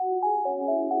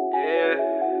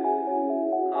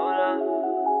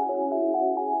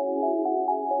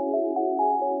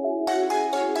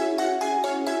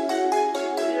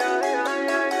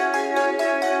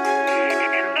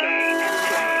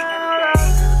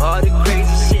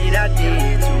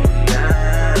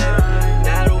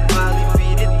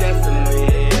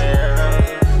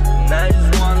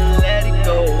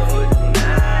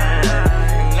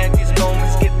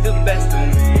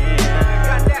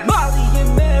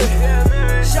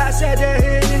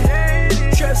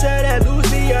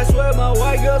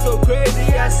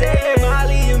crazy. I said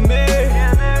Molly and Mary.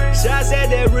 Shots said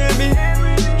that Remy.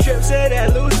 Trip said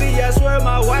that Lucy. I swear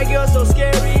my white girl so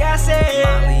scary. I said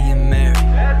Molly and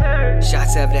Mary.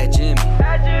 Shots out that Jimmy.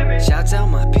 Shouts out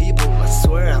my people. I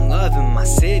swear I'm loving my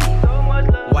city.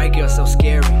 White girl so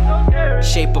scary.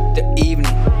 Shape up the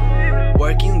evening.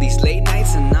 Working these late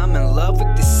nights and I'm in love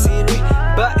with this scenery.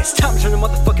 But it's time to turn the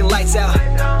motherfucking lights out.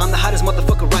 I'm the hottest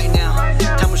motherfucker right now.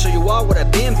 Time to show you all what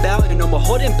I've been about. And no more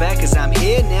holding back cause I'm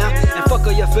here now. And fuck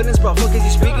all your feelings bro, fuck is you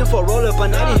speaking for? Roll up a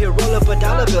 90 here, roll up a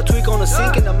dollar bill. Tweak on the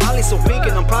sink and the molly so pink.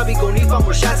 And I'm probably gonna need 5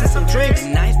 more shots and some drinks.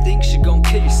 And I think you gon'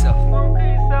 kill yourself.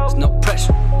 There's no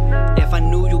pressure. If I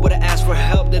knew you would've asked for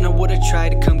help, then I would've tried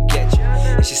to come get you.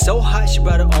 And she's so hot, she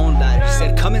brought her own lighter. She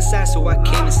said, come inside, so I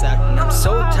came inside. And I'm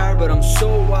so tired, but I'm so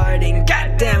wired. And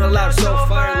goddamn, it loud, so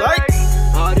fire. Like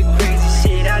all the crazy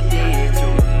shit I did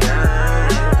tonight,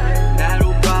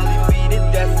 that'll probably be the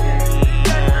death of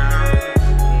me.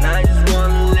 And I just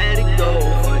wanna let it go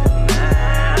for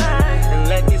tonight, and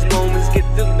let these moments get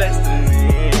the best of me.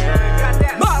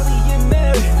 Molly and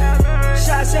Mary.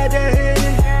 Shots at that Henny.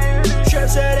 Trip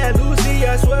said that Lucy.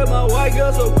 I swear my white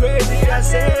girl so crazy. I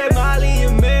said Molly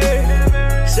and Mary.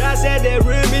 Shots at that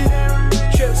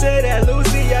Remy. Trip said that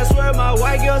Lucy. I swear my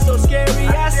white girl so scary.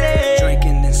 I said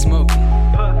drinking and smoking,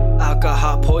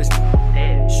 alcohol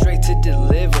poisoning, straight to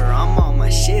deliver. I'm on my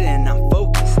shit and I'm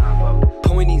focused.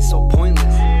 Pointing so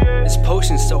pointless, this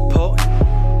potion so potent.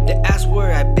 They ask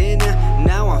where I've been at,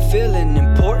 now I'm feeling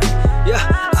important.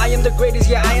 Yeah, I am the greatest,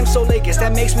 yeah, I am so latest.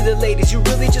 That makes me the latest. You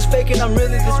really just faking, I'm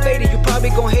really this faded. You probably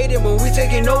gon' hate it when we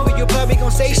taking over. You probably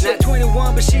gon' say she's not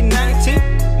 21, but she 19.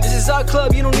 This is our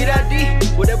club, you don't need ID.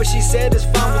 Whatever she said is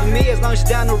fine with me. As long as she's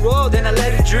down the road, then I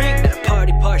let her drink. At a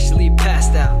party partially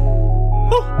passed out.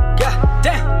 Woo, god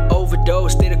damn.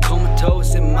 Overdose, state of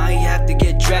comatose, and might have to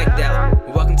get dragged out.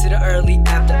 Welcome to the early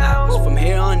after hours. From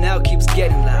here on out, keeps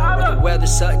getting loud. But the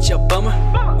weather's such a bummer.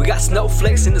 We got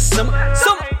snowflakes in the summer.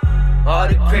 All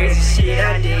the crazy shit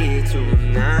I did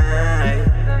tonight,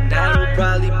 that'll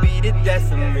probably be the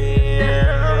death of me.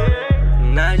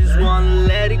 And I just wanna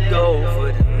let it go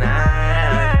for the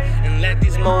night, and let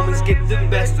these moments get the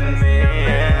best of me.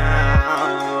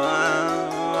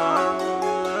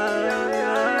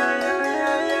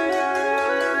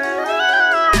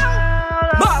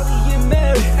 Molly and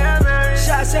Mary.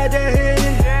 Shots at that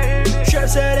Henny. Trip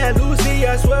said that Lucy.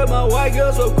 I swear my white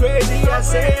girl so crazy. I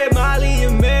said Molly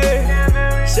and Mary.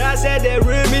 Shots at that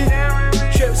Remy.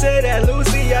 Trip said that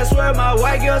Lucy. I swear my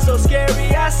white girl so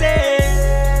scary. I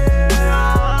said